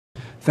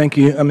Thank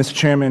you, Mr.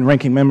 Chairman,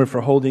 Ranking Member, for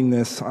holding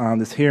this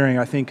hearing.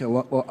 I think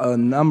a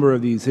number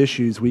of these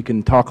issues, we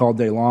can talk all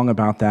day long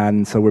about that,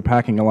 and so we're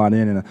packing a lot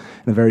in a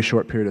very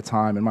short period of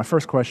time. And my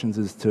first question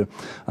is to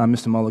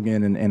Mr.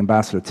 Mulligan and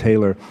Ambassador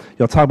Taylor.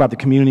 You'll talk about the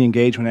community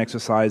engagement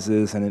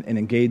exercises and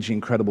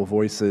engaging credible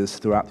voices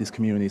throughout these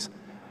communities.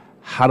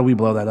 How do we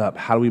blow that up?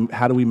 How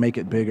do we make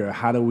it bigger?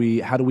 How do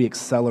we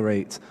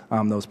accelerate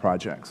those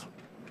projects?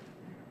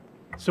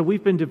 So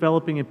we've been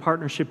developing in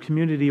partnership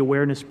community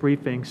awareness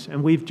briefings,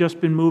 and we've just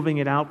been moving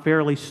it out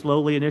fairly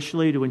slowly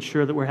initially to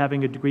ensure that we're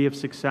having a degree of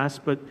success,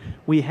 but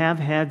we have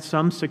had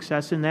some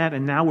success in that,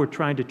 and now we're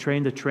trying to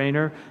train the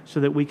trainer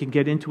so that we can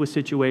get into a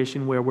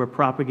situation where we're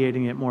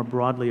propagating it more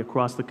broadly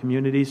across the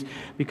communities,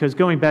 because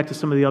going back to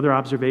some of the other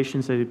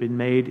observations that have been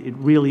made, it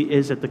really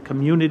is at the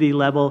community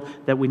level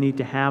that we need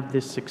to have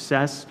this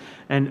success,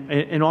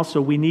 and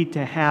also we need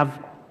to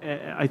have,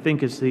 I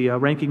think, as the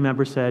ranking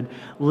member said,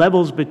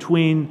 levels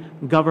between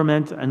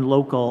government and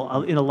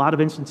local. In a lot of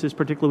instances,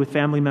 particularly with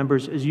family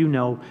members, as you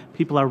know,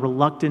 people are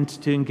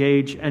reluctant to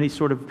engage any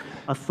sort of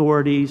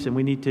authorities, and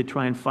we need to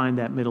try and find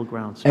that middle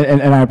ground. So.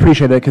 And I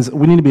appreciate that, because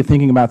we need to be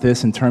thinking about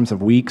this in terms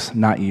of weeks,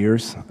 not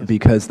years,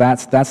 because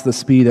that's the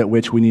speed at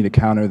which we need to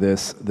counter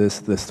this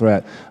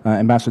threat.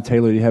 Ambassador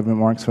Taylor, do you have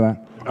remarks for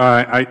that?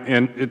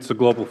 And it's a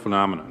global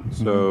phenomenon.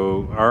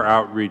 So our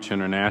outreach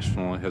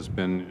international has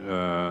been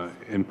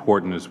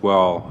important as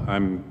well.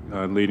 I'm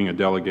leading a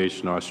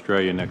delegation to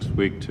Australia next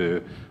week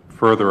to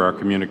further our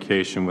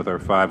communication with our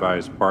Five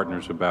Eyes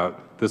partners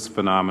about this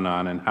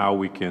phenomenon and how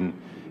we can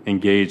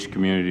engage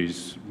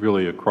communities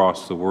really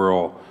across the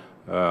world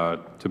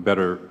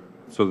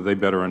so that they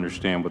better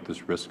understand what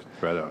this risk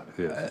threat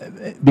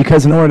is.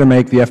 Because in order to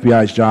make the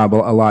FBI's job a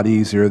lot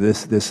easier,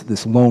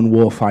 this lone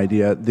wolf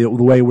idea, the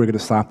way we're going to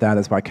stop that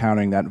is by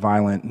countering that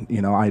violent,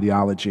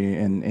 ideology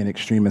and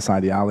extremist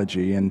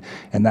ideology, and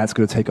that's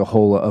going to take a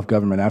whole of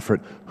government effort.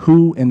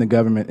 Who in the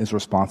government is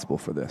responsible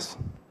for this?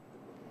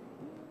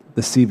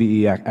 The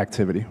CVE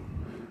activity.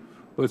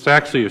 Well, it's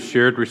actually a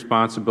shared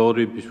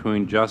responsibility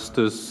between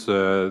Justice,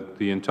 the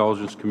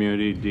intelligence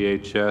community,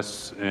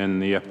 DHS,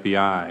 and the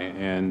FBI.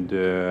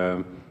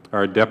 And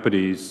our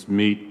deputies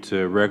meet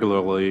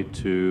regularly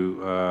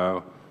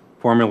to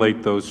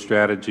formulate those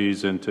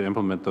strategies and to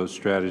implement those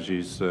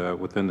strategies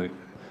within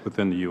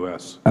the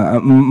U.S.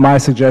 My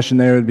suggestion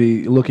there would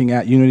be looking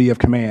at unity of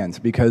commands,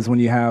 because when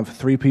you have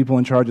 3 people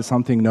in charge of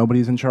something,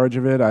 nobody's in charge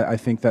of it. I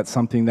think that's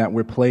something that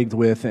we're plagued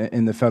with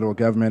in the federal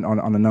government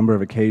on a number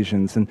of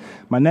occasions. And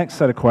my next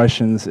set of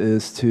questions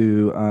is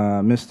to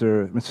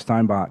Mr.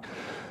 Steinbach.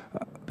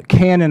 The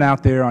canon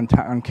out there on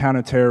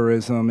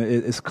counterterrorism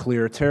is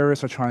clear.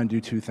 Terrorists are trying to do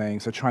 2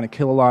 things. They're trying to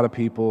kill a lot of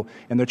people,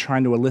 and they're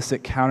trying to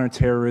elicit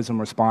counterterrorism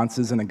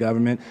responses in the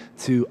government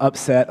to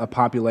upset a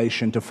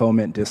population, to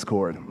foment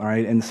discord. All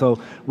right, and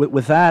so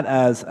with that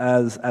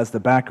as the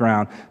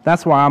background,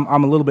 that's why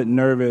I'm a little bit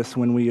nervous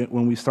when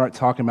we start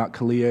talking about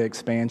CALEA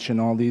expansion,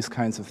 all these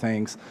kinds of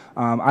things.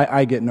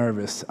 I get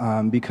nervous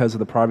because of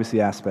the privacy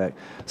aspect.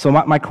 So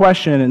my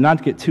question, and not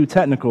to get too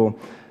technical,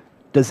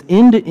 does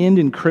end-to-end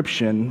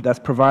encryption that's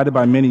provided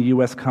by many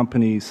U.S.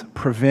 companies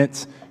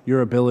prevent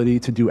your ability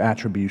to do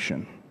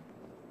attribution?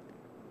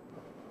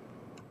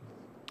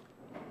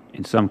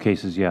 In some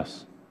cases,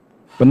 yes.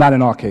 But not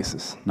in all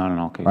cases? Not in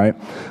all cases.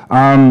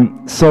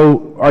 Right.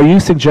 So are you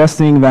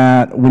suggesting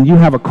that when you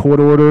have a court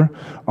order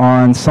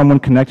on someone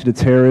connected to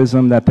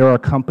terrorism, that there are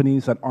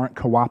companies that aren't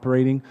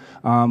cooperating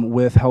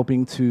with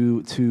helping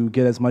to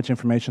get as much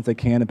information as they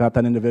can about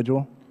that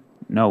individual?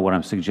 No, what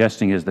I'm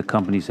suggesting is the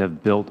companies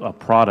have built a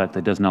product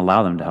that doesn't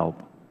allow them to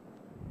help.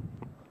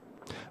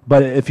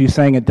 But if you're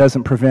saying it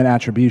doesn't prevent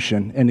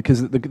attribution, and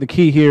because the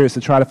key here is to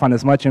try to find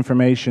as much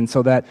information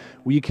so that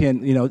we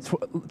can,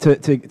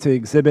 to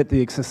exhibit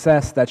the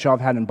success that y'all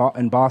have had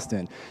in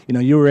Boston.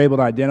 You were able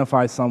to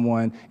identify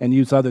someone and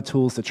use other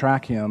tools to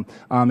track him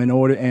in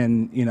order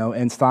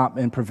and stop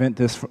and prevent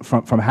this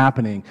from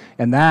happening.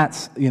 And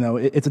that's,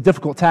 it's a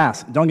difficult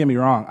task. Don't get me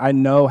wrong. I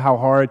know how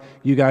hard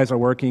you guys are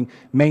working.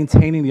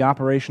 Maintaining the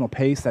operational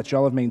pace that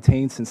y'all have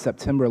maintained since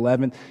September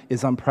 11th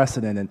is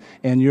unprecedented.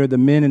 And you're the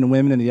men and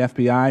women in the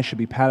FBI should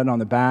be patted on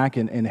the back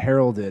and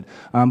heralded.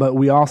 But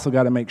we also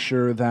got to make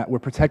sure that we're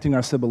protecting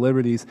our civil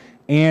liberties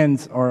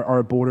and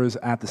our borders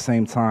at the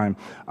same time.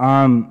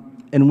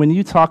 And when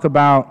you talk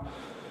about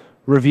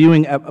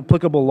reviewing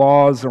applicable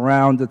laws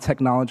around the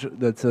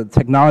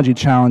technology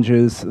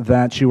challenges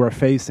that you are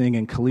facing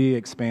in CALEA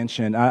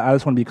expansion, I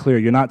just want to be clear,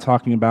 you're not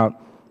talking about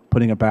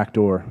putting a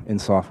backdoor in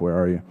software,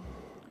 are you?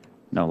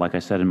 No, like I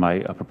said in my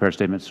prepared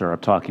statement, sir, I'm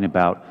talking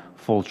about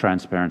full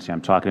transparency.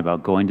 I'm talking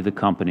about going to the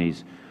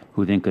companies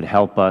who then could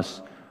help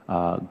us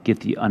get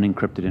the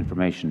unencrypted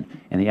information.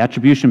 And the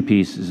attribution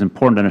piece is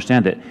important to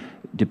understand that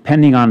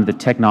depending on the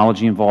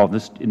technology involved,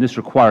 and this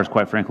requires,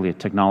 quite frankly, a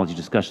technology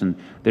discussion,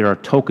 there are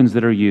tokens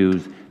that are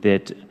used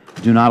that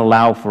do not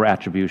allow for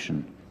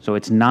attribution. So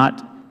it's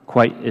not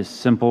quite as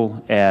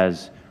simple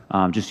as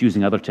just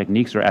using other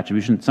techniques or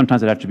attribution. Sometimes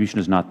that attribution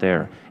is not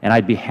there. And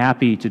I'd be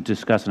happy to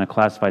discuss in a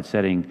classified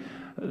setting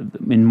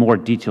in more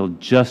detail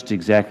just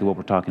exactly what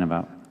we're talking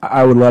about.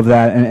 I would love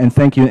that, and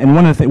thank you. And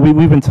one of the things,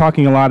 we've been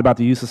talking a lot about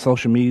the use of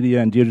social media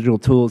and digital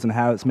tools and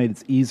how it's made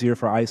it easier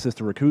for ISIS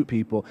to recruit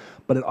people,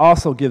 but it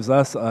also gives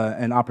us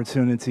an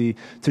opportunity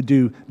to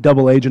do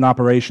double agent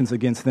operations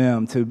against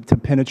them, to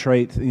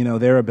penetrate,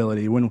 their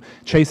ability. When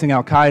chasing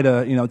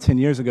Al-Qaeda, 10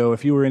 years ago,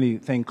 if you were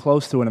anything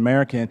close to an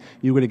American,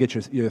 you were to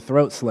get your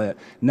throat slit.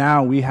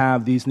 Now we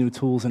have these new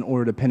tools in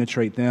order to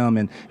penetrate them.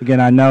 And again,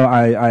 I know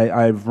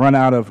I've run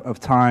out of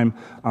time,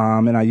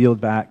 and I yield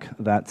back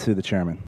that to the chairman.